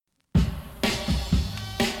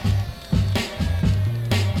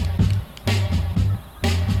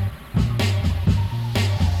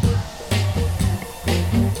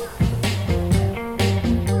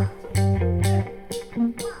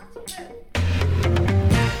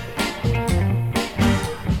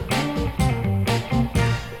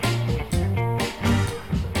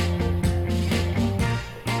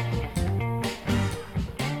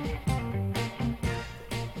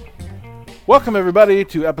Welcome, everybody,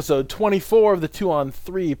 to episode 24 of the 2 on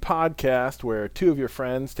 3 podcast, where two of your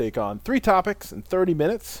friends take on 3 topics in 30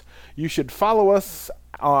 minutes. You should follow us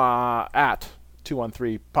at 2 on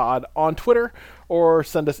 3 pod on Twitter, or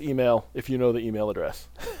send us email if you know the email address.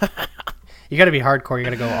 You got to be hardcore. You got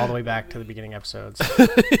to go all the way back to the beginning episodes.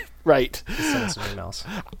 Right. Just send us some emails.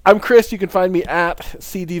 I'm Chris. You can find me at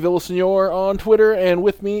CD Villasenor on Twitter, and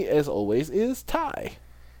with me, as always, is Ty.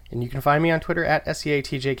 And you can find me on Twitter at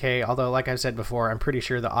SEATJK, although, like I've said before, I'm pretty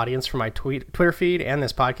sure the audience for my Twitter feed and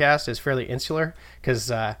this podcast is fairly insular,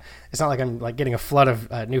 because it's not like I'm getting a flood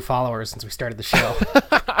of new followers since we started the show.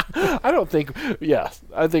 I don't think. Yes,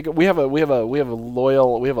 I think we have a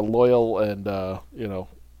loyal and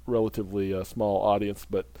relatively small audience,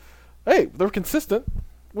 but hey, they're consistent,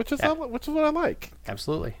 which is what I like.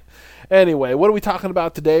 Absolutely. Anyway, what are we talking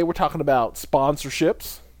about today? We're talking about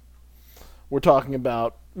sponsorships. We're talking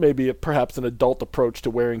about perhaps an adult approach to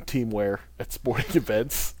wearing team wear at sporting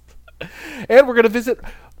events. And we're going to visit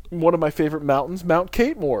one of my favorite mountains, Mount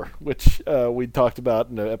Catemore, which we talked about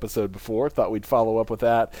in an episode before. Thought we'd follow up with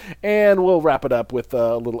that. And we'll wrap it up with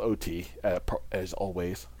a little OT, as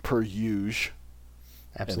always, per usual.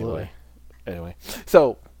 Absolutely. Anyway,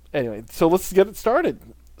 so let's get it started.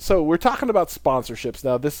 So we're talking about sponsorships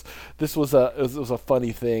now. This was a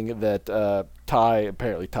funny thing that Ty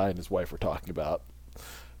and his wife were talking about.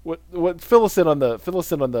 What fill us in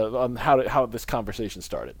on how this conversation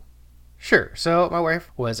started. Sure. So my wife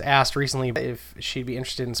was asked recently if she'd be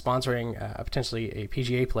interested in sponsoring potentially a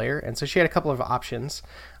PGA player, and so she had a couple of options,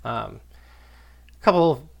 a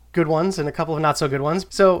couple of good ones and a couple of not so good ones.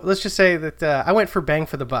 So let's just say that I went for bang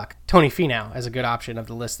for the buck. Tony Finau as a good option of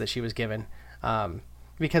the list that she was given.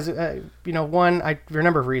 Because, one, for a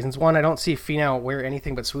number of reasons. One, I don't see Finau wear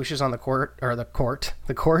anything but swooshes on the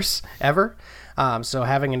course ever. So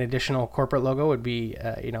having an additional corporate logo would be,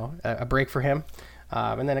 a break for him.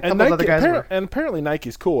 And then a couple of other guys and apparently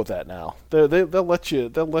Nike's cool with that now. They'll let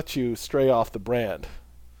you stray off the brand.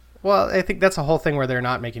 Well, I think that's a whole thing where they're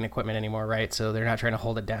not making equipment anymore, right? So they're not trying to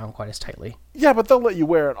hold it down quite as tightly. Yeah, but they'll let you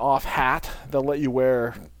wear an off hat. They'll let you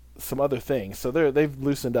wear some other things. So they've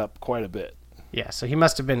loosened up quite a bit. Yeah, so he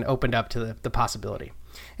must have been opened up to the possibility.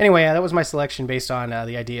 Anyway, that was my selection based on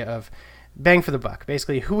the idea of bang for the buck.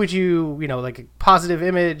 Basically, who would you, like a positive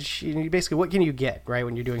image, basically what can you get, right,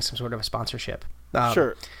 when you're doing some sort of a sponsorship?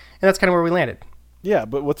 Sure. And that's kind of where we landed. Yeah,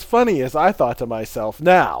 but what's funny is I thought to myself,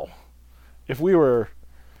 now, if we were,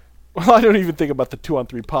 well, I don't even think about the 2 on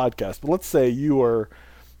 3 podcast, but let's say you were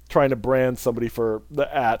trying to brand somebody for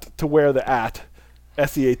to wear the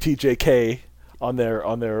SEATJK on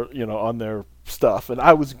their stuff, and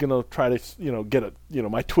I was gonna try to get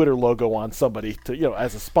my Twitter logo on somebody to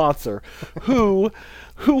as a sponsor. Who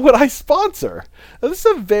would I sponsor? Now, this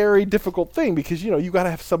is a very difficult thing because you got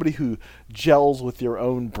to have somebody who gels with your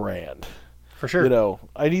own brand. For sure.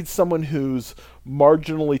 I need someone who's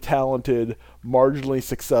marginally talented, marginally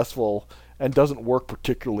successful, and doesn't work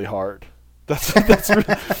particularly hard. That's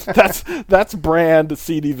brand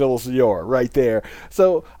CD Villasenor right there.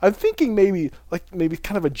 So I'm thinking maybe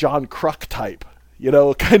kind of a John Kruk type,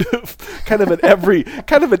 kind of an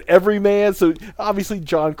everyman. So obviously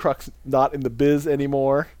John Kruk's not in the biz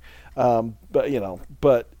anymore,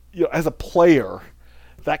 but as a player,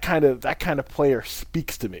 that kind of player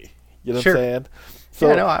speaks to me. You know Sure. what I'm saying? So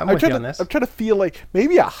yeah, no, I'm with you on this. I'm trying to feel like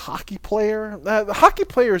maybe a hockey player. The hockey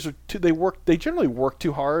players they generally work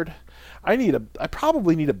too hard. I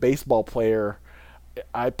probably need a baseball player.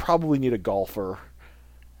 I probably need a golfer.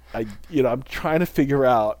 I'm trying to figure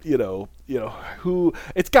out, who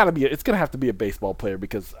it's going to have to be a baseball player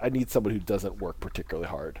because I need someone who doesn't work particularly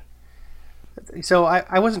hard. So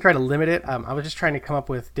I wasn't trying to limit it. I was just trying to come up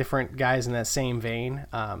with different guys in that same vein.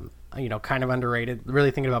 Kind of underrated,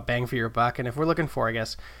 really thinking about bang for your buck. And if we're looking for, I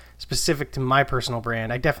guess, specific to my personal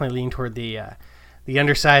brand, I definitely lean toward the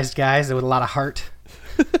undersized guys with a lot of heart.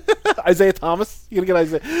 Isaiah Thomas, you gonna get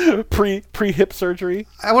Isaiah pre hip surgery?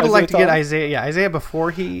 I would have liked to get Isaiah. Yeah, Isaiah before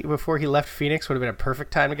he left Phoenix would have been a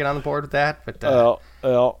perfect time to get on the board with that. But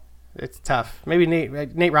it's tough. Maybe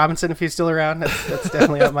Nate Robinson if he's still around. That's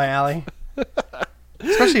definitely up my alley.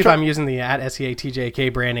 Especially if I'm using the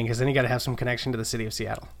 @SEATJK branding, because then you got to have some connection to the city of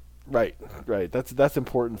Seattle. Right. That's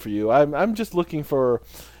important for you. I'm just looking for,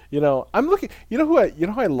 I'm looking. Who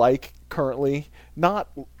I like currently? Not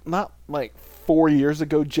like 4 years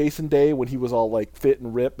ago, Jason Day, when he was all like fit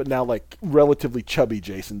and ripped, but now like relatively chubby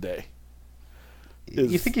Jason Day.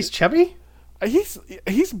 You think he's chubby? He's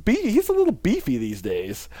a little beefy these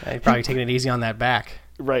days. He's probably taking it easy on that back.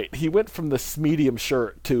 Right. He went from this medium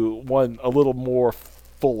shirt to one a little more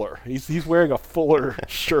Fuller. He's wearing a Fuller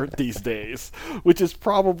shirt these days, which is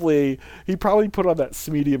probably he probably put on that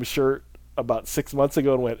medium shirt about 6 months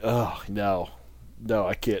ago and went, oh no,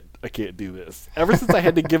 I can't do this. Ever since I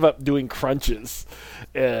had to give up doing crunches,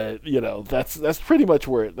 that's pretty much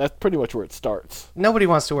where it starts. Nobody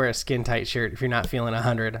wants to wear a skin tight shirt if you're not feeling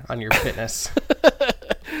 100 on your fitness.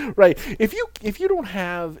 Right. If you don't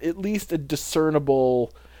have at least a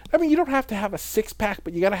discernible, I mean, you don't have to have a six pack,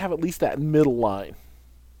 but you got to have at least that middle line.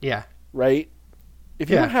 Yeah. Right. If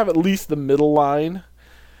you don't have at least the middle line,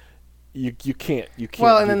 you can't.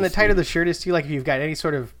 Well, and then the tighter the shirt is too, like if you've got any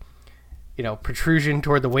sort of, protrusion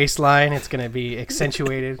toward the waistline, it's going to be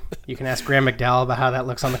accentuated. You can ask Graham McDowell about how that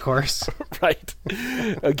looks on the course. Right.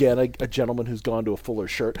 Again, a gentleman who's gone to a Fuller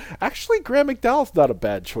shirt. Actually, Graham McDowell's not a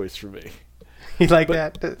bad choice for me. You like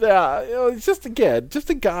that? Yeah, it's just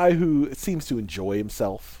a guy who seems to enjoy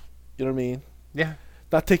himself. You know what I mean? Yeah.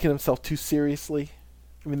 Not taking himself too seriously.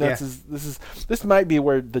 I mean, this might be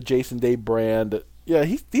where the Jason Day brand. Yeah,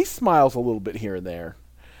 he smiles a little bit here and there.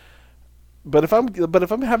 But if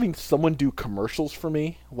I'm having someone do commercials for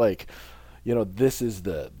me, like, this is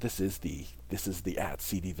the at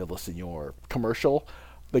CD Villaseñor commercial,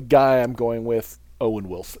 the guy I'm going with, Owen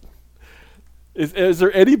Wilson. Is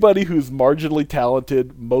there anybody who's marginally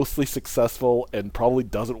talented, mostly successful, and probably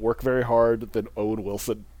doesn't work very hard than Owen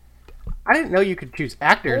Wilson? I didn't know you could choose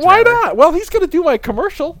actors. Why not? Well, he's going to do my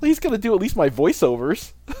commercial. He's going to do at least my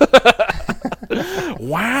voiceovers.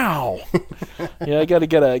 Wow. I got to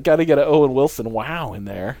get a Owen Wilson wow in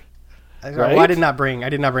there. Right? Well, I did not bring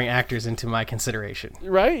actors into my consideration.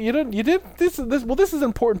 Right? You did this. Well, this is an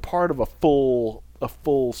important part of a full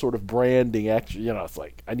sort of branding. Actually, it's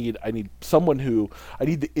like I need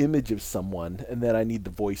the image of someone, and then I need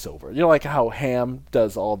the voiceover. Like how Ham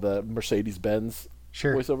does all the Mercedes-Benz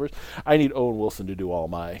voiceovers. I need Owen Wilson to do all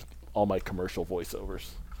my commercial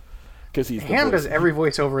voiceovers. Because Ham does every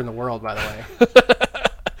voiceover in the world, by the way.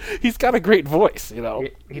 He's got a great voice, He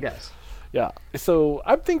does. Yeah. So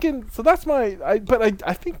I'm thinking. So that's I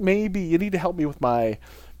think maybe you need to help me with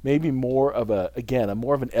maybe more of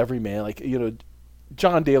an everyman. Like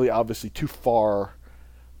John Daly obviously too far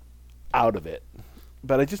out of it,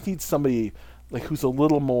 but I just need somebody like who's a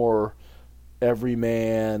little more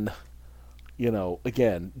everyman.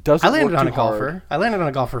 Again, doesn't. I landed work on too a golfer. hard. I landed on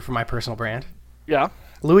a golfer for my personal brand. Yeah.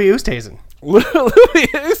 Louis Oosthuizen. Louis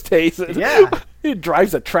Oosthuizen. Yeah. He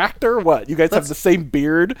drives a tractor. What? You guys have the same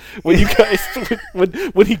beard when you guys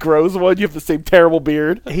when he grows one. You have the same terrible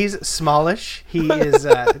beard. He's smallish. He is.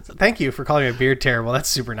 Thank you for calling my beard terrible. That's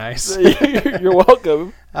super nice. You're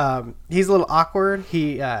welcome. He's a little awkward.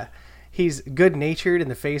 He's good-natured in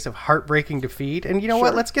the face of heartbreaking defeat. And you know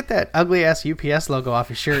what? Let's get that ugly-ass UPS logo off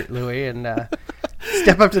his shirt, Louis, and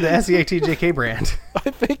step up to the SEATJK brand. I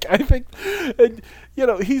think,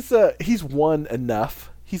 he's won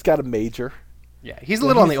enough. He's got a major. Yeah, he's a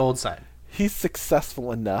little on the old side. He's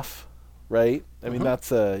successful enough, right? I mean,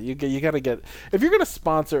 that's you got to get if you're going to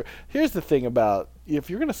sponsor. Here's the thing about if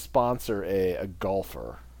you're going to sponsor a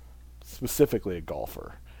golfer, specifically a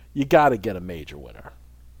golfer, you got to get a major winner.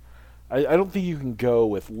 I don't think you can go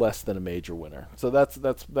with less than a major winner. So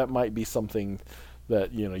that might be something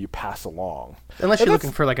that you pass along. Unless you're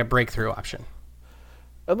looking for like a breakthrough option.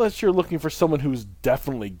 Unless you're looking for someone who's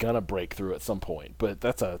definitely gonna break through at some point, but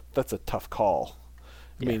that's a tough call.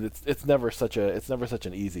 I mean, it's never such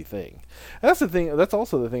an easy thing. And that's the thing. That's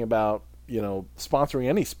also the thing about sponsoring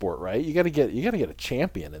any sport, right? You got to get a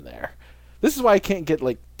champion in there. This is why I can't get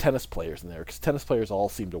like tennis players in there because tennis players all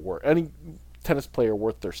seem to work. Any tennis player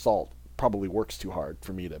worth their salt probably works too hard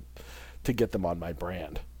for me to get them on my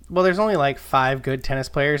brand. Well, there's only like 5 good tennis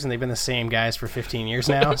players, and they've been the same guys for 15 years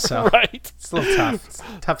now. So right. It's a little tough. It's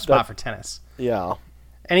a tough spot for tennis. Yeah.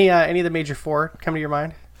 Any of the major 4 come to your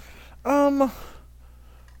mind? I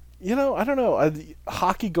don't know.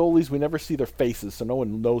 Hockey goalies, we never see their faces, so no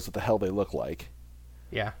one knows what the hell they look like.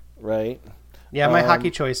 Yeah. Right? Yeah, my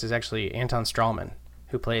hockey choice is actually Anton Strawman,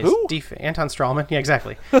 who plays Anton Strawman. Yeah,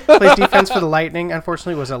 exactly. Plays defense for the Lightning.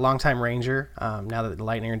 Unfortunately, was a longtime Ranger. Now that the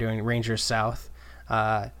Lightning are doing Rangers South.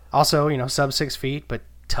 Also, sub 6 feet, but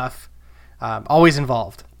tough. Always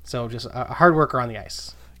involved. So just a hard worker on the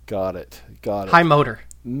ice. Got it. High motor.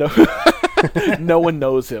 No, no one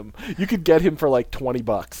knows him. You could get him for like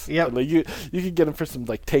 $20. Yep. Like you could get him for some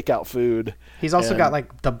like takeout food. He's also got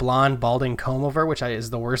like the blonde balding comb over, which is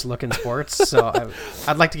the worst look in sports. So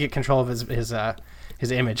I'd like to get control of his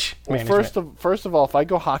image. Well, first of all, if I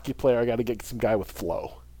go hockey player, I got to get some guy with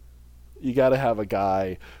flow. You got to have a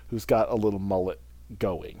guy who's got a little mullet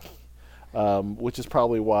going, which is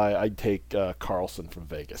probably why I'd take Carlson from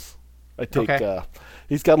Vegas. I take. Okay.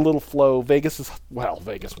 He's got a little flow. Vegas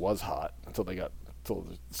was hot until they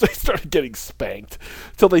started getting spanked,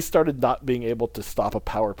 until they started not being able to stop a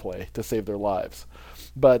power play to save their lives.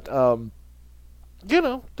 But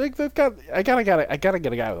they've got. I gotta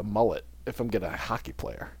get a guy with a mullet if I'm getting a hockey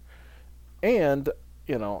player, and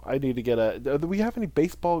I need to get do we have any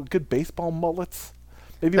good baseball mullets?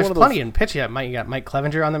 Maybe There's one of plenty those. in pitch yet. You got Mike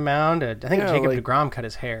Clevenger on the mound. I think Yeah, Jacob like- DeGrom cut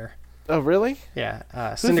his hair. Oh, really? Yeah.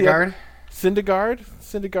 Who's the Syndergaard.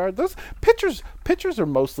 Syndergaard. Those pitchers are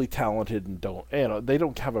mostly talented and they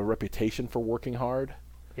don't have a reputation for working hard.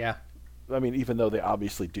 Yeah. I mean, even though they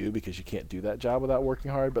obviously do, because you can't do that job without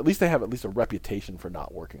working hard. But at least they have a reputation for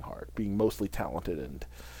not working hard, being mostly talented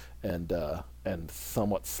and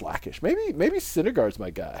somewhat slackish. Maybe Syndergaard's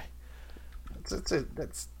my guy. It's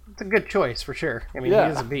a good choice for sure. I mean, Yeah.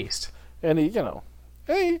 he is a beast. And he you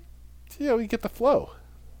get the flow.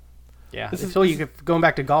 Yeah. This Going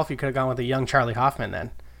back to golf, you could have gone with a young Charlie Hoffman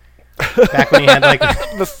then. Back when he had like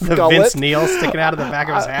the skullet. Vince Neil sticking out of the back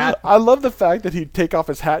of his hat. I love the fact that he'd take off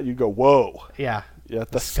his hat and you go, whoa. Yeah. Yeah,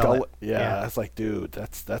 the skullet. skull. Yeah, Yeah. it's like, dude,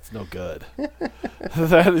 that's no good.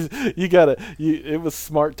 It was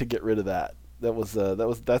smart to get rid of that.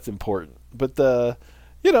 That's important. But I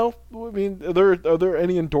mean, are there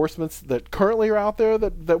any endorsements that currently are out there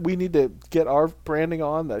that we need to get our branding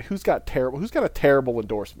on? Who's got a terrible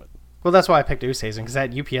endorsement? Well, that's why I picked Oosthuizen, because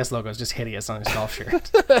that UPS logo is just hideous on his golf shirt.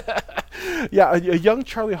 Yeah, a young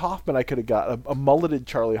Charlie Hoffman I could have got a mulleted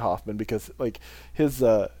Charlie Hoffman, because like his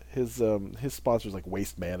sponsors like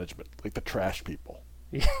Waste Management, like the trash people.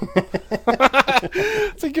 It's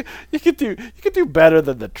like you could do better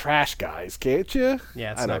than the trash guys, can't you?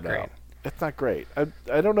 Yeah, it's I not don't know. great. It's not great.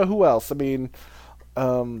 I don't know who else. I mean,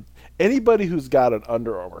 anybody who's got an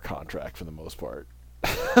Under Armour contract for the most part.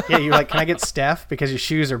 Yeah, you're like, can I get Steph? Because your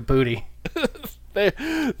shoes are booty.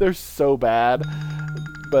 They're so bad.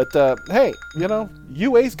 But hey,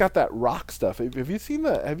 UA's got that rock stuff. Have you seen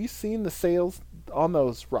the sales on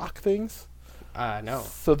those rock things? No.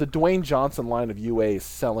 So the Dwayne Johnson line of UA is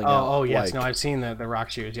selling out. Oh, yes. like- No, I've seen the rock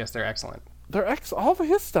shoes. Yes, they're excellent. They're all of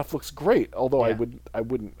his stuff looks great. Although Yeah.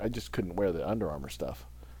 I just couldn't wear the Under Armour stuff.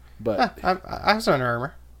 But I have some Under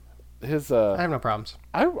Armour. his I have no problems.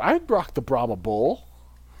 I'd rock the Brahma Bull.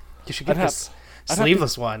 You should get I'd have- this I'd have to-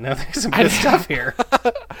 sleeveless one. No, there's some good stuff here.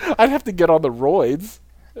 I'd have to get on the roids,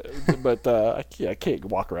 but I can't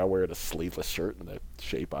walk around wearing a sleeveless shirt in the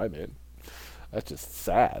shape I'm in. That's just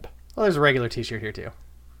sad. Well, there's a regular T-shirt here too.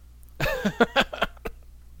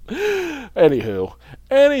 Anywho,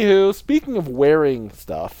 speaking of wearing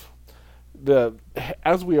stuff,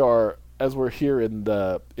 as we're here in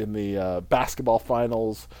the basketball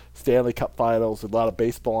finals, Stanley Cup finals, a lot of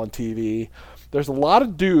baseball on TV. There's a lot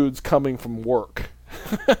of dudes coming from work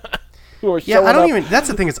who are Yeah, showing I don't up. even. That's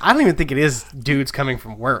the thing is, I don't even think it is dudes coming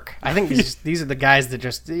from work. I think these are the guys that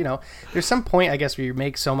just There's some point, I guess, where you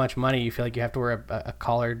make so much money, you feel like you have to wear a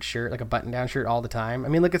collared shirt, like a button-down shirt, all the time. I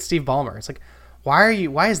mean, look at Steve Ballmer. It's like, why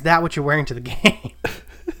is that what you're wearing to the game?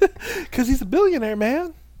 Because he's a billionaire,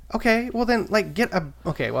 man. Okay, well then,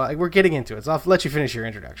 we're getting into it, so I'll let you finish your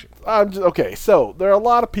introduction. Okay, so there are a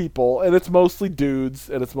lot of people, and it's mostly dudes,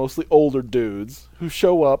 and it's mostly older dudes who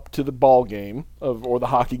show up to the ball game or the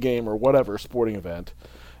hockey game or whatever sporting event,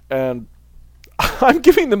 and I'm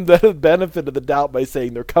giving them the benefit of the doubt by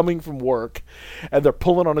saying they're coming from work and they're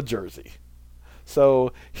pulling on a jersey.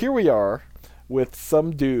 So here we are with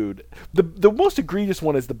some dude. The most egregious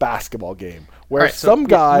one is the basketball game, where All right, so, some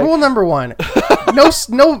guy. Rule number one: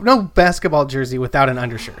 no basketball jersey without an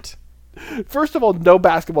undershirt. First of all, no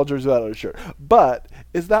basketball jersey without a shirt. But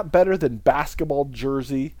is that better than basketball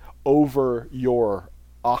jersey over your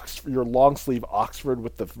long sleeve Oxford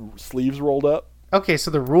with the sleeves rolled up? Okay,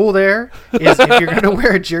 so the rule there is if you're going to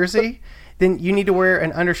wear a jersey, then you need to wear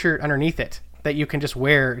an undershirt underneath it that you can just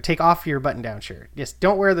take off your button-down shirt. Yes,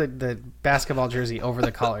 don't wear the basketball jersey over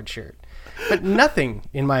the collared shirt. But nothing,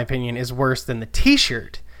 in my opinion, is worse than the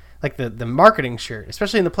T-shirt, like the marketing shirt,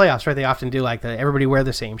 especially in the playoffs, right? They often do like the everybody wear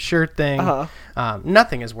the same shirt thing.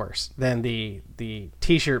 Nothing is worse than the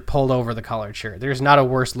T-shirt pulled over the collared shirt. There's not a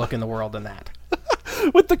worse look in the world than that.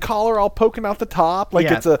 With the collar all poking out the top, like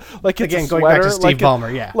Yeah. it's a Again, a going back sweater, to Steve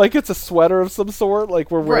Ballmer, yeah. like it's a sweater of some sort. Like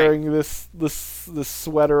we're Right. wearing this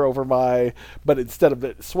sweater over but instead of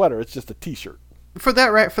a sweater, it's just a T-shirt. For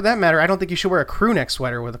that matter, I don't think you should wear a crew neck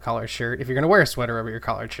sweater with a collared shirt if you're going to wear a sweater over your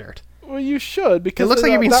collared shirt. Well, you should, because It looks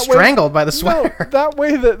like you're being that way- strangled by the sweater. No, that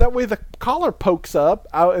way the collar pokes up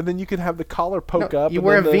out, and then you can have the collar poke up. You and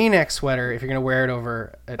wear a then the- V-neck sweater if you're going to wear it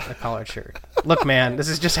over a collared shirt. Look, man, this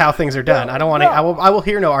is just how things are done. I don't want to. I will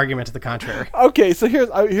hear no argument to the contrary. Okay, so here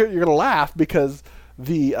you're gonna laugh because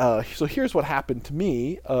So here's what happened to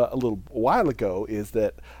me a little while ago is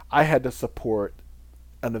that I had to support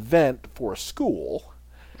an event for a school,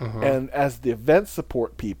 and as the event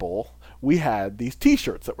support people, we had these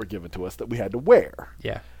T-shirts that were given to us that we had to wear.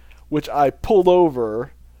 Yeah. Which I pulled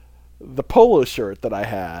over the polo shirt that I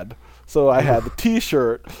had, so I had the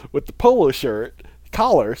T-shirt with the polo shirt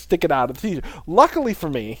collar sticking out of the T-shirt. Luckily for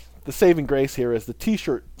me, the saving grace here is the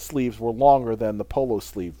T-shirt sleeves were longer than the polo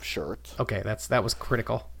sleeve shirt. Okay, that was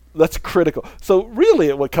critical. That's critical. So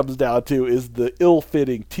really, what comes down to is the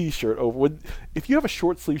ill-fitting T-shirt over. If you have a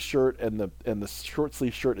short sleeve shirt and the short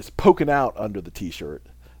sleeve shirt is poking out under the T-shirt,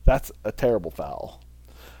 that's a terrible foul.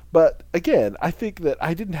 But again, I think that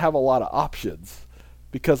I didn't have a lot of options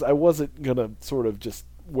because I wasn't gonna sort of just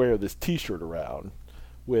wear this T-shirt around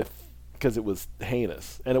because it was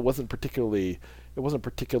heinous and it wasn't particularly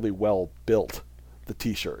well built, the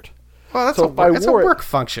T-shirt. Well, that's a work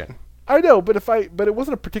function. I know, but it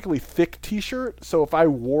wasn't a particularly thick T-shirt, so if I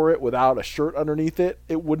wore it without a shirt underneath it,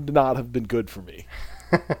 it would not have been good for me.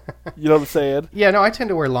 You know what I'm saying? Yeah, no, I tend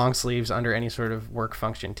to wear long sleeves under any sort of work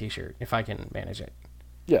function T-shirt if I can manage it.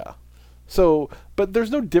 Yeah. So, but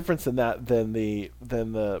there's no difference in that than the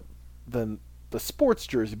sports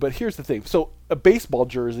jersey. But here's the thing: so a baseball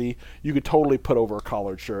jersey you could totally put over a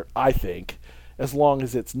collared shirt, I think, as long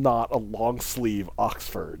as it's not a long sleeve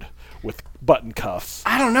Oxford with button cuffs.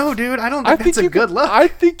 I don't know, dude. I don't think that's a good look. I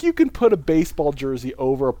think you can put a baseball jersey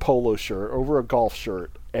over a polo shirt, over a golf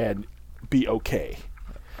shirt, and be okay.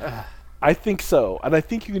 I think so, and I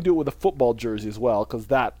think you can do it with a football jersey as well, because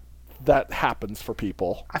that happens for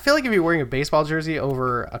people. I feel like if you're wearing a baseball jersey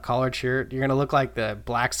over a collared shirt, you're gonna look like the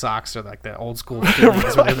Black Sox or like the old school Phillies,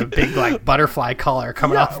 right. Where they have the big like butterfly collar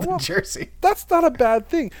coming off the jersey. That's not a bad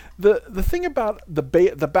thing. The thing about the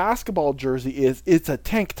basketball jersey is it's a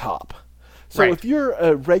tank top. So right. If you're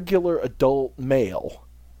a regular adult male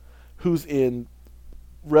who's in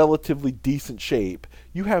relatively decent shape,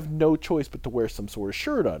 you have no choice but to wear some sort of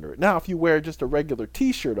shirt under it. Now, if you wear just a regular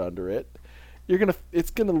T-shirt under it,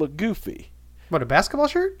 it's gonna look goofy. What, a basketball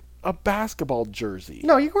shirt? A basketball jersey.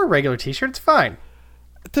 No, you can wear a regular T-shirt. It's fine.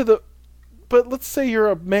 But let's say you're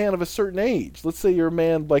a man of a certain age. Let's say you're a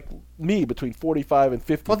man like me, between 45 and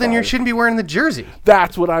 55. Well, then you shouldn't be wearing the jersey.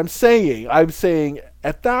 That's what I'm saying. I'm saying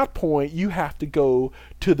at that point you have to go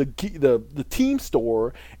to the team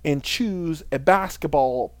store and choose a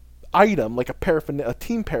basketball item, like a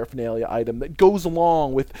team paraphernalia item that goes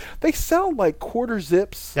along with. They sell like quarter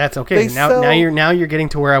zips. That's okay. Now you're getting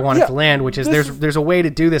to where I wanted to land, which is there's a way to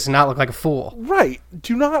do this and not look like a fool. Right.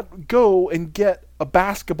 Do not go and get a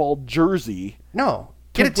basketball jersey. No.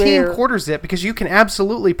 Get a team quarter zip, because you can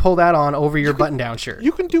absolutely pull that on over your button-down shirt.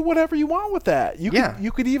 You can do whatever you want with that.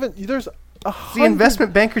 You could even there's the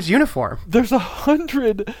investment banker's uniform. There's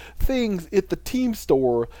 100 things at the team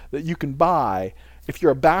store that you can buy if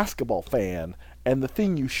you're a basketball fan, and the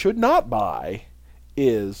thing you should not buy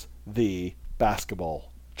is the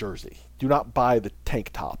basketball jersey. Do not buy the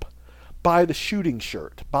tank top. Buy the shooting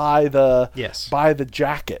shirt. Buy the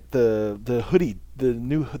jacket, the hoodie,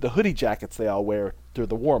 the hoodie jackets they all wear through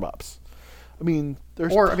the warm-ups. I mean,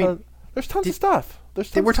 there's tons of stuff.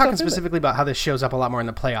 We're talking specifically about how this shows up a lot more in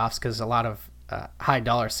the playoffs, because a lot of high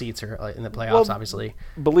dollar seats are in the playoffs, obviously.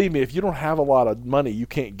 Believe me, if you don't have a lot of money, you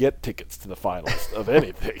can't get tickets to the finals of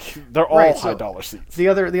anything. They're all high dollar seats. The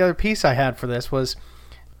other piece I had for this was,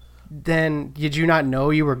 then did you not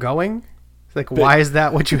know you were going? Why is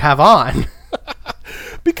that what you have on?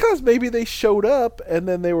 Because maybe they showed up and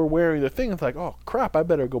then they were wearing the thing. It's like, oh crap, I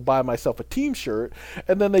better go buy myself a team shirt.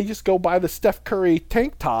 And then they just go buy the Steph Curry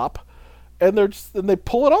tank top, and they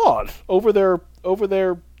pull it on over their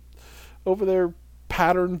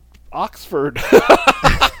patterned Oxford.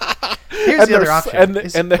 Here's the other option,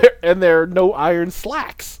 and their no iron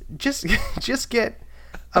slacks. Just get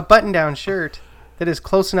a button-down shirt that is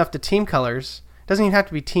close enough to team colors. Doesn't even have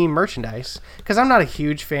to be team merchandise, because I'm not a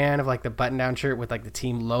huge fan of like the button-down shirt with like the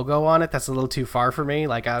team logo on it. That's a little too far for me. You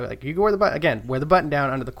can wear the button down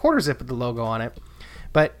under the quarter zip with the logo on it.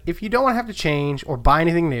 But if you don't want to have to change or buy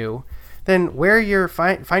anything new, then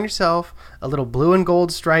find yourself a little blue and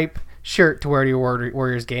gold stripe shirt to wear to your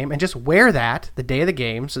Warriors game, and just wear that the day of the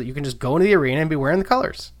game, so that you can just go into the arena and be wearing the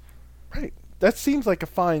colors. Right. That seems like a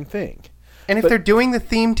fine thing. And if they're doing the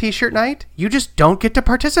theme T-shirt night, you just don't get to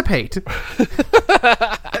participate.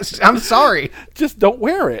 I'm sorry. Just don't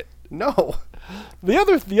wear it. No. The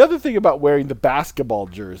other thing about wearing the basketball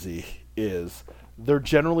jersey is they're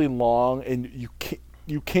generally long, and you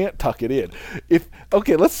can't tuck it in.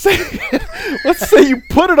 Let's say you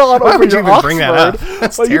put it on over your Oxford. Bring that up?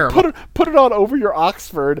 That's terrible. You put it on over your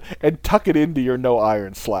Oxford and tuck it into your no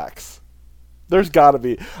iron slacks. There's got to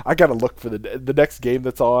be. I got to look for the next game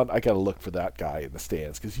that's on. I got to look for that guy in the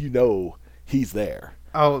stands because he's there.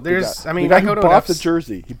 Oh, there's. I mean, the guy I go who to bought the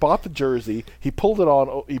jersey. He bought the jersey. He pulled it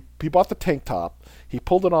on. He bought the tank top. He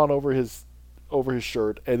pulled it on over his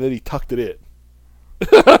shirt, and then he tucked it in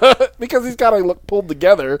because he's got to look pulled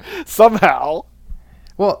together somehow.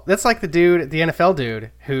 Well, that's like the NFL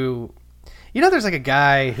dude who, there's like a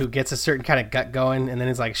guy who gets a certain kind of gut going, and then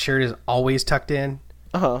his like shirt is always tucked in.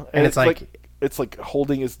 And it's like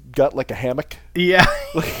holding his gut like a hammock. Yeah.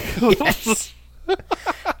 Yes.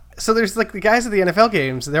 So there's like the guys at the NFL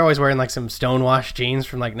games. They're always wearing like some stonewashed jeans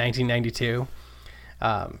from like 1992.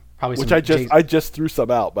 Probably which I just threw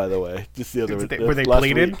some out, by the way. Just the other were they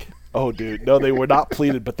pleated? Week. Oh, dude, no, they were not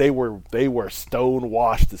pleated, but they were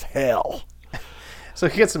stonewashed as hell. So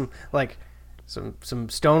you get some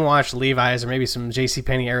stonewashed Levi's or maybe some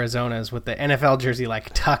JCPenney Arizonas with the NFL jersey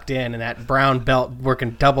like tucked in and that brown belt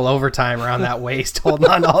working double overtime around that waist, holding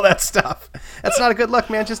on to all that stuff. That's not a good look,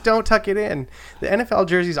 man. Just don't tuck it in. The NFL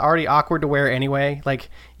jersey's already awkward to wear anyway. Like,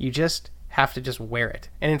 you just have to just wear it.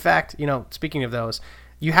 And in fact, speaking of those,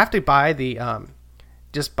 you have to buy the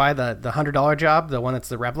 $100 job, the one that's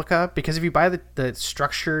the replica, because if you buy the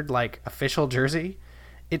structured like official jersey,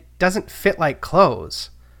 it doesn't fit like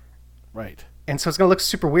clothes. Right. And so it's going to look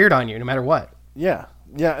super weird on you no matter what. Yeah.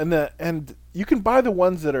 Yeah, and you can buy the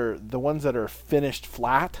ones that are finished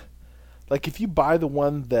flat. Like if you buy the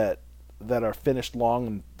one that are finished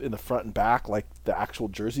long in the front and back like the actual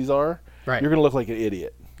jerseys are, right, you're going to look like an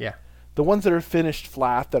idiot. Yeah. The ones that are finished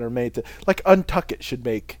flat that are made to like Untuck It should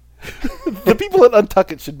make the people at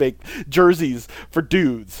Untuck It should make jerseys for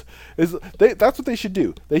dudes. That's what they should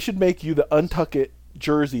do. They should make you the Untuck It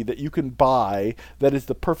jersey that you can buy that is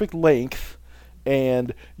the perfect length,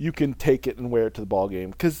 and you can take it and wear it to the ball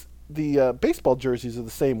game. Because the baseball jerseys are the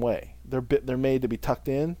same way. They're made to be tucked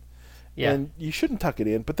in, and you shouldn't tuck it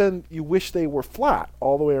in. But then you wish they were flat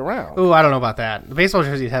all the way around. Ooh, I don't know about that. The baseball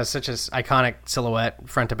jersey has such an iconic silhouette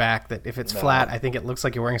front to back that if it's flat, I think it looks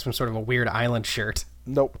like you're wearing some sort of a weird island shirt.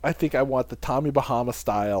 Nope, I think I want the Tommy Bahama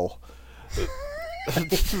style.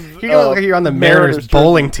 You're gonna look like you're on the Mariners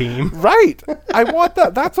bowling team. Right. I want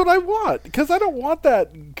that. That's what I want. Because I don't want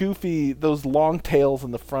that goofy, those long tails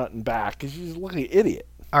in the front and back. Because you just look like an idiot.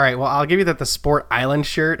 All right, well, I'll give you that the Sport Island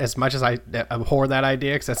shirt, as much as I abhor that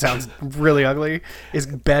idea, because that sounds really ugly, is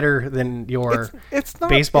better than your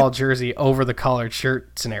baseball jersey over the collared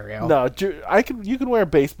shirt scenario. No, you can wear a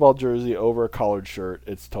baseball jersey over a collared shirt.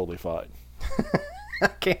 It's totally fine.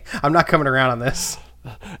 Okay, I'm not coming around on this.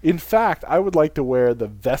 In fact, I would like to wear the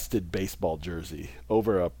vested baseball jersey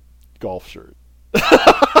over a golf shirt.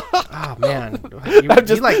 Oh, man. You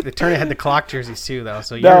like the turn ahead the clock jerseys, too, though,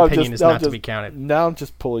 so your opinion is not to be counted. Now I'm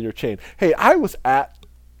just pulling your chain. Hey, I was at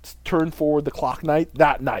Turn Forward the Clock night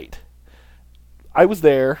that night. I was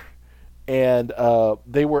there, and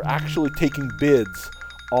they were actually taking bids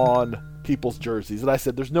on people's jerseys, and I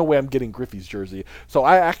said, there's no way I'm getting Griffey's jersey. So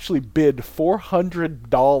I actually bid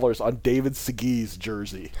 $400 on David Segui's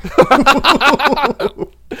jersey,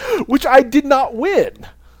 which I did not win.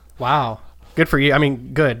 Wow. Good for you. I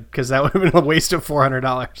mean, good, because that would have been a waste of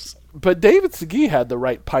 $400. But David Segui had the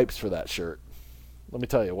right pipes for that shirt. Let me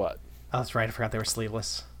tell you what. Oh, that's right. I forgot they were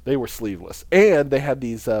sleeveless. They were sleeveless. And they had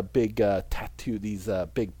these big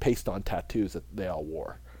big paste-on tattoos that they all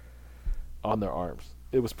wore on their arms.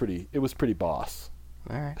 It was pretty boss.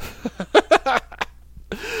 All right.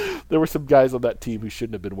 There were some guys on that team who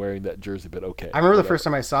shouldn't have been wearing that jersey, but okay. I remember the first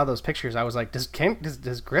time I saw those pictures, I was like, does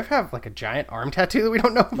Griff have like a giant arm tattoo that we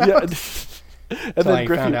don't know about? Yeah. And then I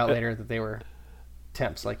found out later that they were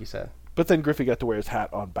temps, like you said. But then Griffey got to wear his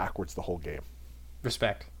hat on backwards the whole game.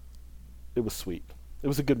 Respect. It was sweet. It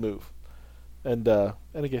was a good move. And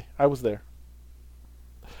again, I was there.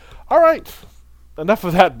 All right. Enough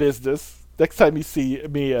of that business. Next time you see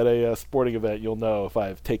me at a sporting event, you'll know if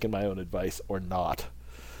I've taken my own advice or not.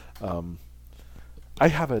 I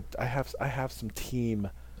have some team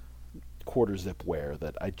quarter zip wear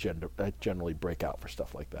that I generally break out for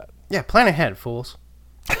stuff like that. Yeah, plan ahead, fools.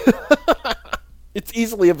 It's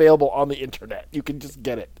easily available on the internet. You can just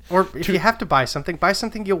get it. Or if you have to buy something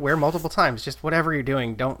you'll wear multiple times. Just whatever you're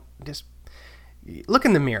doing, don't just look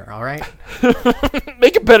in the mirror, all right?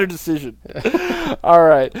 Make a better decision. All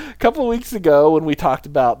right. A couple of weeks ago when we talked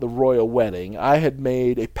about the royal wedding, I had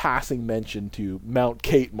made a passing mention to Mount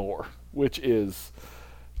Catemore, which is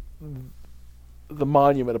the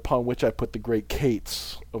monument upon which I put the great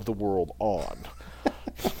Kates of the world on.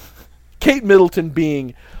 Kate Middleton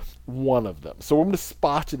being one of them. So we're going to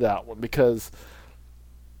spot you that one because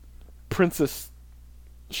Princess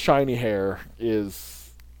Shiny Hair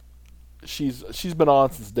is she's been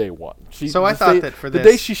on since day one. So I thought that for the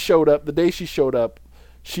this, day she showed up,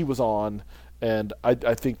 she was on, and I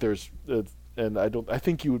think there's and I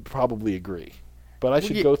think you would probably agree. But I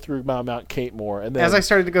should go through Mount Kate more. And then, as I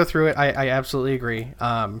started to go through it, I absolutely agree.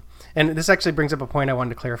 And this actually brings up a point I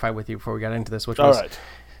wanted to clarify with you before we got into this, which was, all right.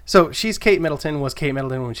 So she's Kate Middleton, was Kate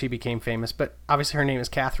Middleton when she became famous, but obviously her name is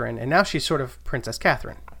Catherine, and now she's sort of Princess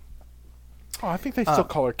Catherine. Oh, I think they still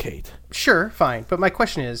call her Kate. Sure, fine. But my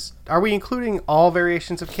question is, are we including all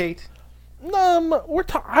variations of Kate?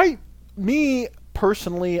 Me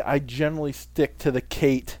personally, I generally stick to the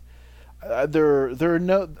Kate.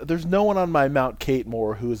 There's no one on my Mount Kate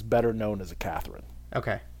more who is better known as a Catherine.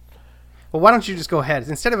 Okay. Well, why don't you just go ahead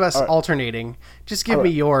instead of us alternating? Just give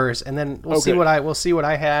me yours, and then we'll see what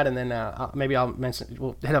I had, and then maybe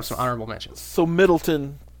we'll hit up some honorable mentions. So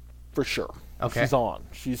Middleton, for sure. Okay. She's on.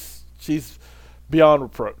 She's beyond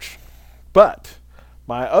reproach. But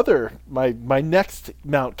my next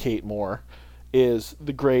Mount Kate more is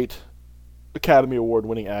the great Academy Award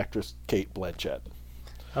winning actress Cate Blanchett.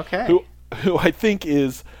 Okay. Who I think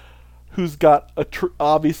who's got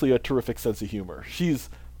obviously a terrific sense of humor. She's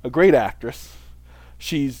a great actress.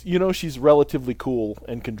 She's relatively cool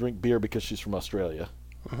and can drink beer because she's from Australia.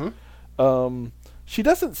 Mm-hmm. She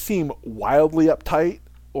doesn't seem wildly uptight,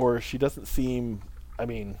 or she doesn't seem. I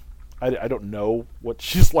mean, I don't know what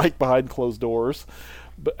she's like behind closed doors,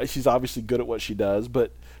 but she's obviously good at what she does.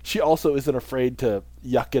 But she also isn't afraid to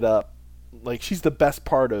yuck it up. Like, she's the best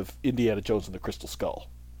part of Indiana Jones and the Crystal Skull,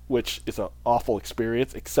 which is an awful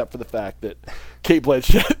experience, except for the fact that Cate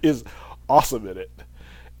Blanchett is awesome in it,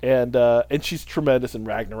 and she's tremendous in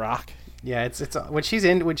Ragnarok. Yeah, it's when she's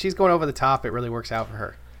going over the top, it really works out for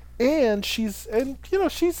her. And she's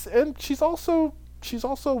also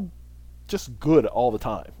just good all the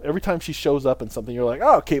time. Every time she shows up in something, you're like,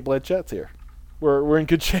 oh, Cate Blanchett's here. We're in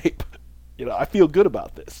good shape. I feel good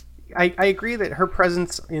about this. I agree that her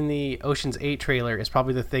presence in the Ocean's 8 trailer is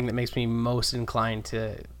probably the thing that makes me most inclined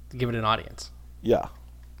to give it an audience. Yeah.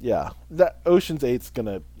 That Ocean's 8's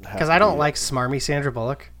gonna have because I don't like smarmy Sandra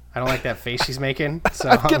Bullock. I don't like that face she's making.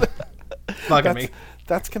 So bugging me.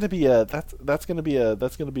 That's gonna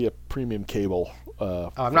be a premium cable.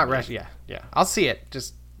 I'm not rushing. Yeah. I'll see it,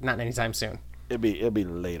 just not anytime soon. It'll be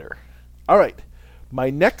later. All right. My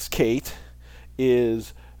next Kate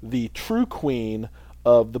is the true queen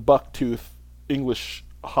of the bucktooth English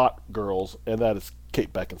hot girls, and that is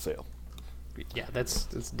Kate Beckinsale. Yeah, that's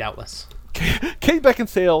doubtless. Kate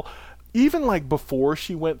Beckinsale, even like before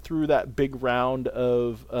she went through that big round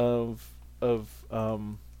of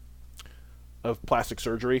plastic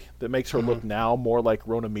surgery that makes her look now more like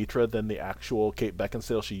Rona Mitra than the actual Kate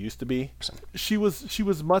Beckinsale she used to be. She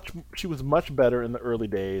was much better in the early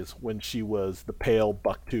days when she was the pale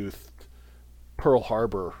bucktooth Pearl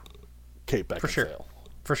Harbor Kate Beckinsale.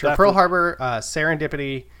 For sure. Pearl Harbor,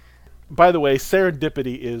 Serendipity. By the way,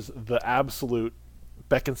 Serendipity is the absolute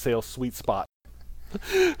Beckinsale sweet spot.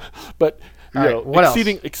 But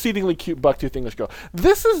exceedingly cute bucktooth English girl.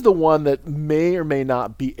 This is the one that may or may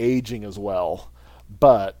not be aging as well,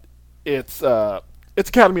 but it's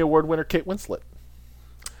Academy Award winner Kate Winslet.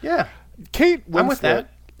 Yeah, Kate Winslet. I'm with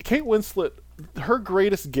that. Kate Winslet. Her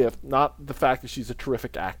greatest gift, not the fact that she's a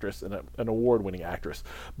terrific actress and an award-winning actress,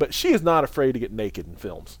 but she is not afraid to get naked in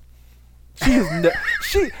films.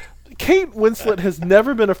 Kate Winslet has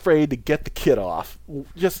never been afraid to get the kid off,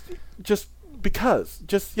 just because.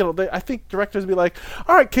 I think directors would be like,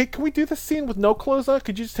 "All right, Kate, can we do this scene with no clothes on?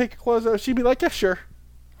 Could you just take your clothes off?" She'd be like, "Yeah, sure."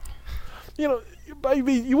 I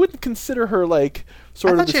mean, you wouldn't consider her like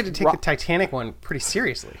sort of. I thought she had to take the Titanic one pretty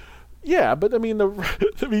seriously. Yeah, but I mean,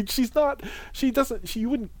 she's not. She doesn't. You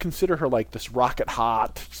wouldn't consider her like this rocket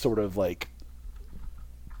hot sort of like,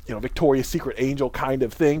 Victoria's Secret angel kind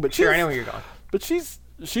of thing. But sure, I know where you're going. But she's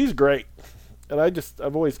great, and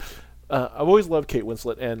I've always loved Kate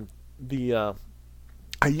Winslet. And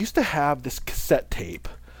I used to have this cassette tape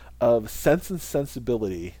of Sense and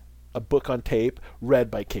Sensibility, a book on tape read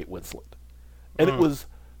by Kate Winslet, and it was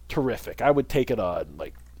terrific. I would take it on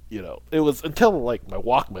it was until like my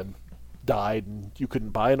Walkman died and you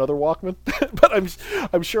couldn't buy another Walkman. But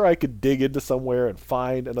I'm sure I could dig into somewhere and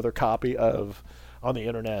find another copy of on the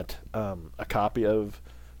internet a copy of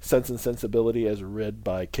Sense and Sensibility as read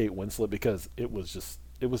by Kate Winslet, because it was just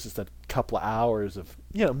a couple of hours of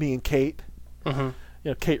me and Kate.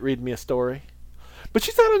 Kate reading me a story. But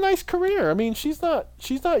she's had a nice career. I mean, she's not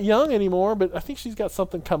young anymore, but I think she's got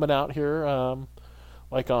something coming out here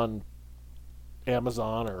like on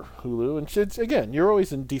Amazon or Hulu, and again, you're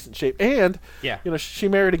always in decent shape. And she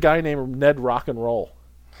married a guy named Ned Rock and Roll,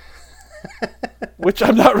 which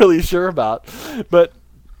I'm not really sure about. But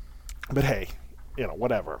But hey,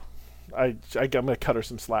 whatever. I'm gonna cut her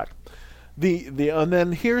some slack. And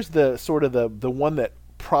then here's the sort of the one that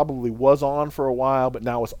probably was on for a while, but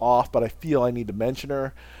now is off. But I feel I need to mention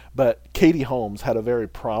her. But Katie Holmes had a very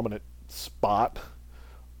prominent spot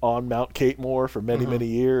on Mount Kate Moore for many, many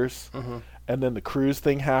years. And then the cruise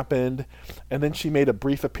thing happened. And then she made a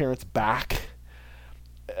brief appearance back,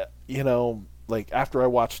 like after I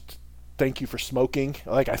watched Thank You for Smoking.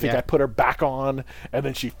 Like, I think I put her back on, and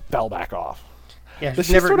then she fell back off. Yeah,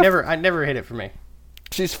 I never hit it for me.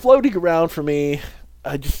 She's floating around for me.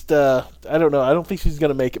 I just, I don't know. I don't think she's going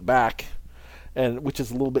to make it back, and which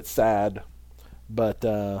is a little bit sad. But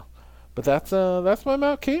that's my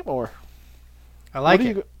Mount Kate Moore. I like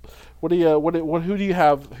it. Who do you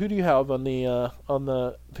have on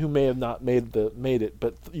the who may have not made it,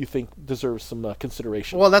 but you think deserves some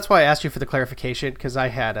consideration? Well, that's why I asked you for the clarification, because I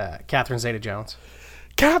had Catherine Zeta-Jones.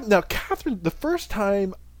 Now, Catherine, the first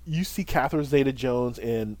time you see Catherine Zeta-Jones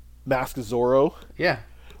in Mask of Zorro,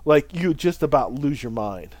 like, you just about lose your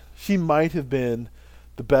mind. She might have been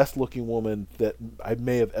the best looking woman that I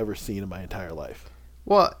may have ever seen in my entire life.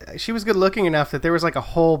 Well, she was good looking enough that there was like a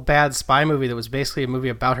whole bad spy movie that was basically a movie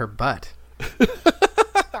about her butt.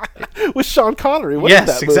 With Sean Connery.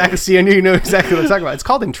 Yes, exactly. See, I knew you know exactly what I'm talking about. It's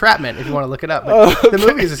called Entrapment, if you want to look it up. But the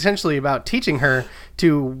movie is essentially about teaching her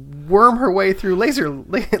to worm her way through laser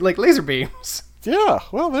beams. Yeah,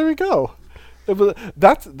 well, there we go.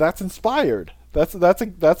 That's inspired. That's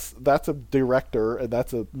a director, and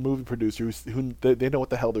that's a movie producer who they know what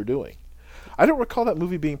the hell they're doing. I don't recall that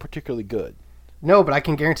movie being particularly good. No, but I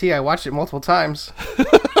can guarantee I watched it multiple times.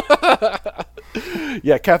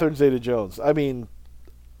 Yeah, Catherine Zeta-Jones. I mean,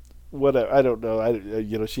 what I don't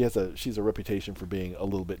know. She's a reputation for being a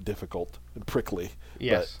little bit difficult and prickly.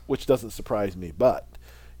 Yes, which doesn't surprise me. But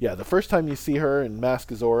yeah, the first time you see her in Mask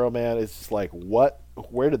of Zorro, man, it's just like, what?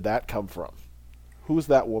 Where did that come from? Who's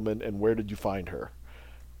that woman, and where did you find her?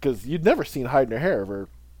 Because you'd never seen hide in her hair of her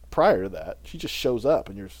prior to that. She just shows up,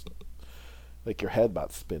 and you're like, your head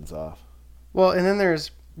about spins off. Well, and then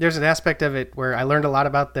there's an aspect of it where I learned a lot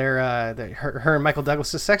about her and Michael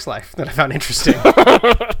Douglas's sex life that I found interesting.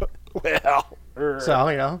 Well, so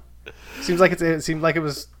it seemed like it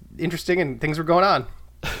was interesting and things were going on.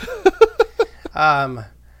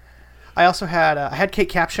 I also had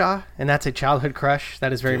Kate Capshaw, and that's a childhood crush.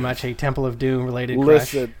 That is very much a Temple of Doom related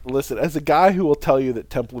crush. Listen. As a guy who will tell you that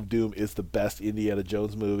Temple of Doom is the best Indiana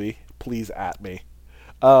Jones movie, please at me.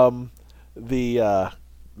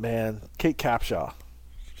 Man, Kate Capshaw,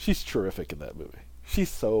 she's terrific in that movie. She's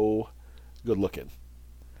so good looking.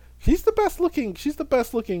 She's the best looking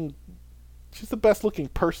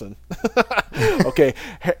person. Okay,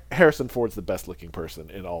 Harrison Ford's the best looking person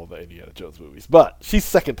in all of the Indiana Jones movies, but she's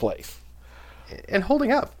second place. And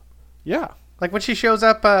holding up. Yeah. Like when she shows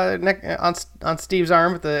up on Steve's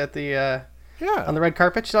arm on the red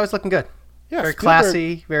carpet, she's always looking good. Yeah, very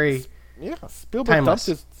classy, very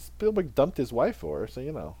Spielberg dumped his wife for her,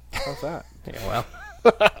 so how's that? Yeah, well,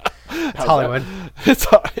 it's Hollywood.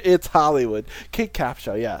 It's Hollywood. Kate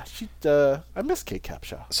Capshaw, yeah, I miss Kate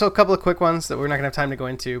Capshaw. So a couple of quick ones that we're not gonna have time to go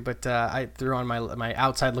into, but I threw on my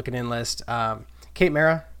outside looking in list. Kate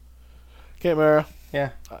Mara. Kate Mara.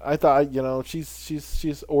 Yeah. I thought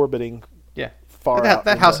she's orbiting. Yeah. Far out.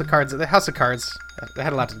 That House of Cards. The House of Cards. That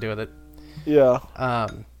had a lot to do with it. Yeah.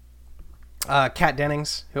 Kat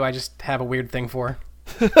Dennings, who I just have a weird thing for.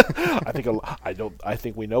 I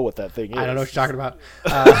think we know what that thing is. I don't know what you're talking about.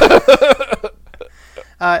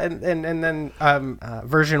 And then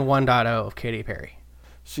version 1.0 of Katy Perry.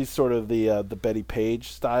 She's sort of the Betty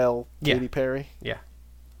Page style Katy Perry. Yeah.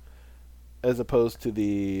 As opposed to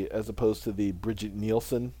the Bridget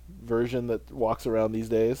Nielsen version that walks around these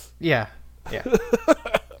days. Yeah. Yeah.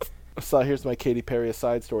 So here's my Katy Perry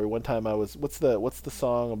aside story. One time what's the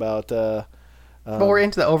song about? But we're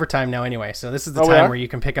into the overtime now anyway, so this is the time where you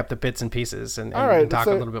can pick up the bits and pieces and talk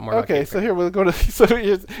a little bit more about Katy Perry. So here we'll go to. So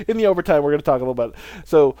in the overtime, we're going to talk a little about.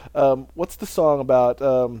 So what's the song about?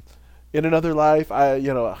 In another life,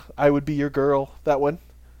 I would be your girl. That one.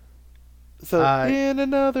 So in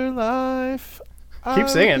another life, keep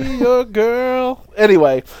singing. I'll be your girl.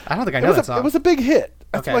 Anyway, I don't think I know that song. It was a big hit.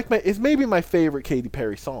 It's okay. It's maybe my favorite Katy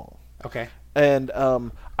Perry song. Okay. And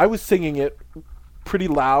I was singing it pretty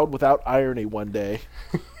loud without irony one day,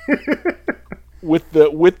 with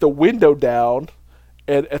the window down,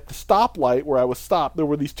 and at the stoplight where I was stopped, there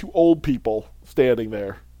were these two old people standing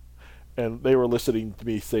there, and they were listening to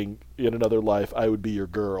me sing "In Another Life, I Would Be Your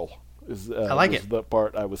Girl." I like it. The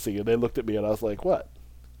part I was singing. They looked at me and I was like, "What?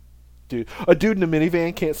 Dude, a dude in a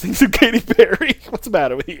minivan can't sing some Katy Perry? What's the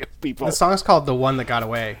matter with you people?" The song's called "The One That Got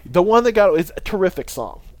Away." The One That Got Away is a terrific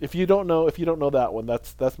song. If you don't know that one,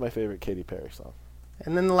 that's my favorite Katy Perry song.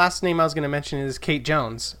 And then the last name I was going to mention is Kate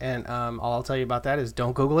Jones, and all I'll tell you about that is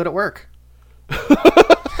don't Google it at work. Is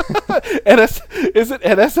it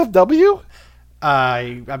NSFW?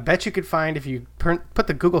 I bet you could find, if you put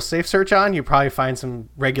the Google Safe Search on, you probably find some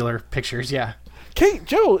regular pictures. Yeah. Kate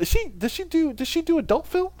Jones, does she do adult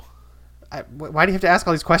film? Why do you have to ask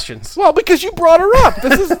all these questions? Well, because you brought her up.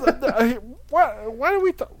 This is why do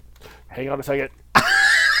we? Hang on a second.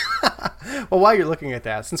 Well, while you're looking at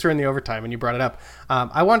that, since we're in the overtime and you brought it up,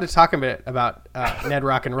 I wanted to talk a bit about Ned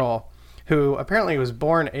Rock and Roll, who apparently was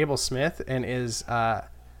born Abel Smith and is the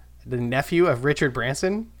nephew of Richard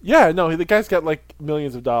Branson. Yeah, no, the guy's got like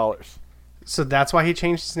millions of dollars. So that's why he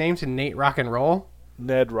changed his name to Nate Rock and Roll?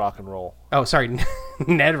 Ned Rock and Roll. Oh, sorry,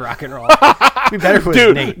 Ned Rock and Roll. Be better if it was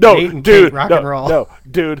dude, Nate. No, Nate and dude, Kate Rock no, and Roll. No,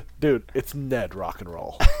 dude, it's Ned Rock and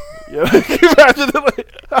Roll. Can you imagine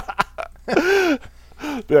it?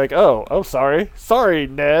 Be like, oh, sorry,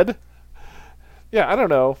 Ned. Yeah, I don't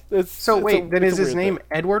know. Is his name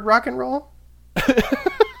Edward Rock and Roll?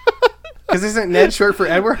 Because isn't Ned short for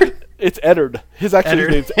Edward? It's Eddard. His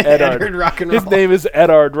name's Eddard. Eddard Rock and Roll. His name is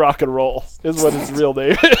Eddard Rock and Roll. Is what his real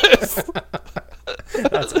name is.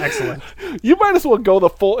 That's excellent. You might as well go the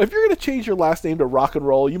full. If you're going to change your last name to Rock and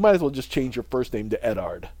Roll, you might as well just change your first name to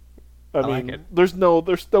Eddard. I mean, like it. There's no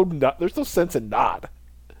sense in not.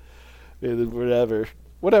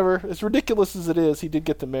 Whatever. As ridiculous as it is, he did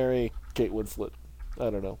get to marry Kate Winslet. I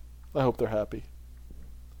don't know. I hope they're happy.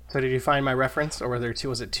 So did you find my reference, or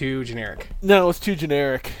was it too generic? No, it's too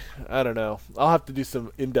generic. I don't know. I'll have to do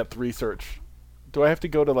some in-depth research. Do I have to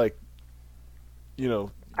go to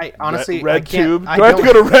I honestly RedTube? Do I have to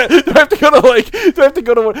go to Red? Do I have to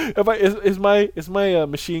go to is my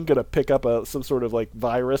machine gonna pick up some sort of like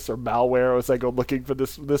virus or malware as I go looking for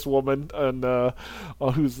this woman and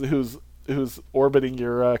who's orbiting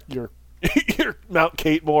your Mount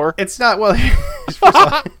Kate Moore? It's not first of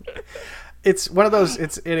all, it's one of those.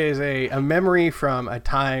 It is a memory from a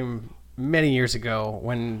time many years ago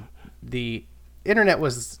when the internet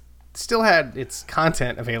still had its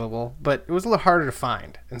content available, but it was a little harder to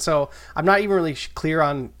find. And so I'm not even really clear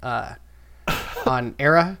on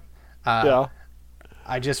era. Yeah.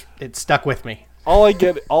 It stuck with me. All I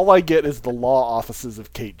get is the law offices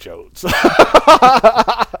of Kate Jones. All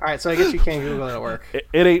right, so I guess you can't Google it at work.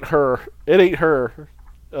 It ain't her.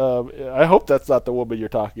 I hope that's not the woman you're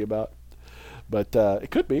talking about, but it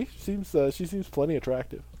could be. She seems plenty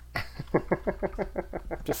attractive.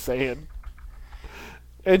 Just saying.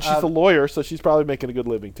 And she's a lawyer, so she's probably making a good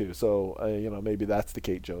living too. So maybe that's the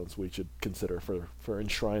Kate Jones we should consider for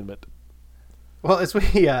enshrinement. Well, as we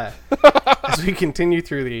continue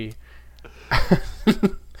through the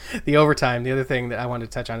the overtime, the other thing that I wanted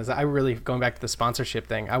to touch on is that going back to the sponsorship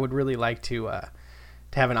thing, I would really like to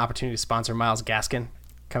have an opportunity to sponsor Myles Gaskin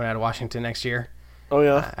coming out of Washington next year. Oh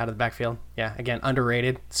yeah, out of the backfield. Yeah, again,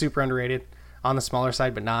 underrated, super underrated, on the smaller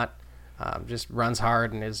side, but not. Just runs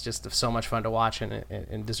hard and is just so much fun to watch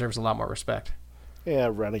and deserves a lot more respect.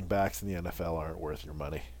 Yeah, running backs in the NFL aren't worth your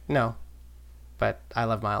money. No, but I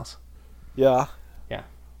love Myles. Yeah. Yeah.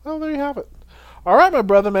 Well, there you have it. All right, my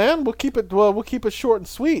brother, man. We'll keep it short and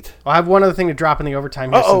sweet. Well, I have one other thing to drop in the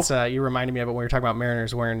overtime here since you reminded me of it when we were talking about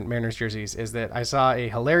Mariners wearing Mariners jerseys, is that I saw a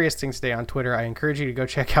hilarious thing today on Twitter. I encourage you to go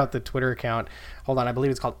check out the Twitter account. Hold on, I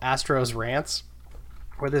believe it's called Astros Rants,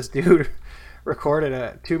 where this dude recorded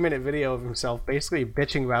a 2-minute video of himself basically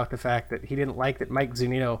bitching about the fact that he didn't like that Mike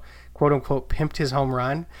Zunino, quote unquote, pimped his home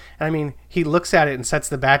run. And I mean, he looks at it and sets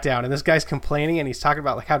the bat down, and this guy's complaining and he's talking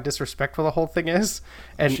about like how disrespectful the whole thing is.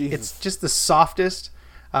 And Jesus. It's just the softest,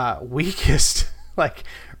 weakest like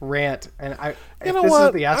rant. And this is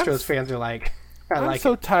what the Astros fans are like. I'm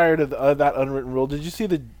so tired of that unwritten rule. Did you see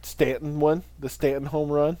the Stanton one? The Stanton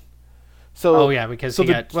home run? So, because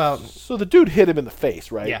so the dude hit him in the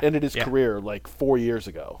face, right? Yeah, Ended his career like 4 years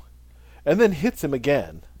ago. And then hits him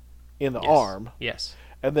again in the arm. Yes.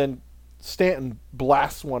 And then Stanton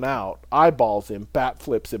blasts one out, eyeballs him, bat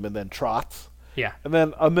flips him, and then trots. Yeah. And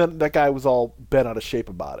then that guy was all bent out of shape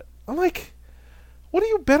about it. I'm like, what are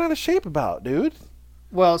you bent out of shape about, dude?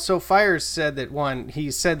 Well, so Fiers said that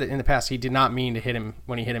he said that in the past he did not mean to hit him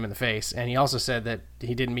when he hit him in the face, and he also said that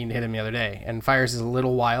he didn't mean to hit him the other day. And Fiers is a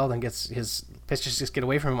little wild and gets his pitches just get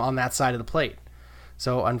away from him on that side of the plate.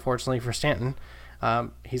 So unfortunately for Stanton,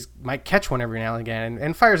 he might catch one every now and again.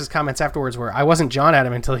 And Fiers' comments afterwards were, "I wasn't John at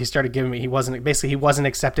him until he started giving me. He wasn't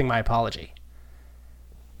accepting my apology."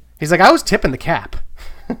 He's like, "I was tipping the cap."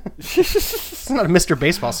 It's not a Mr.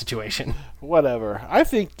 Baseball situation. Whatever. I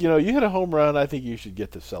think, you hit a home run, I think you should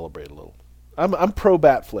get to celebrate a little. I'm pro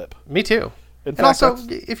bat flip. Me too. In fact, also,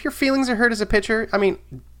 if your feelings are hurt as a pitcher, I mean,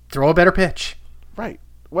 throw a better pitch. Right.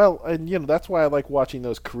 Well, and that's why I like watching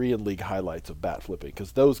those Korean League highlights of bat flipping,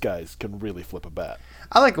 because those guys can really flip a bat.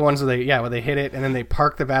 I like the ones where they hit it and then they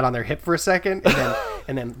park the bat on their hip for a second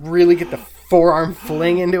and then really get the forearm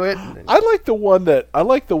fling into it. I like the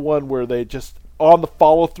one where they just on the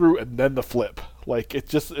follow through and then the flip. Like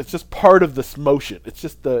it's just part of this motion. It's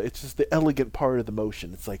just the elegant part of the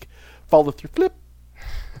motion. It's like follow through flip.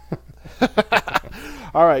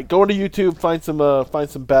 All right, go into YouTube, find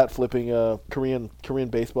some bat flipping. Korean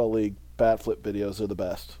Baseball League bat flip videos are the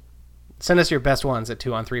best. Send us your best ones at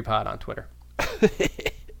 2on3pod on Twitter.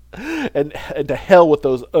 and to hell with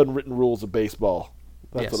those unwritten rules of baseball.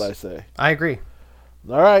 That's what I say. I agree.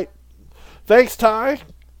 All right, thanks, Ty.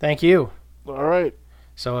 Thank you. All right.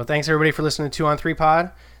 So thanks everybody for listening to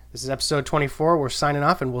 2on3pod. This is episode 24. We're signing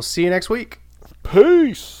off, and we'll see you next week.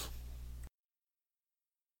 Peace.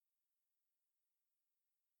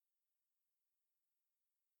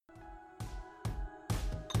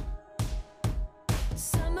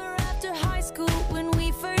 Summer after high school.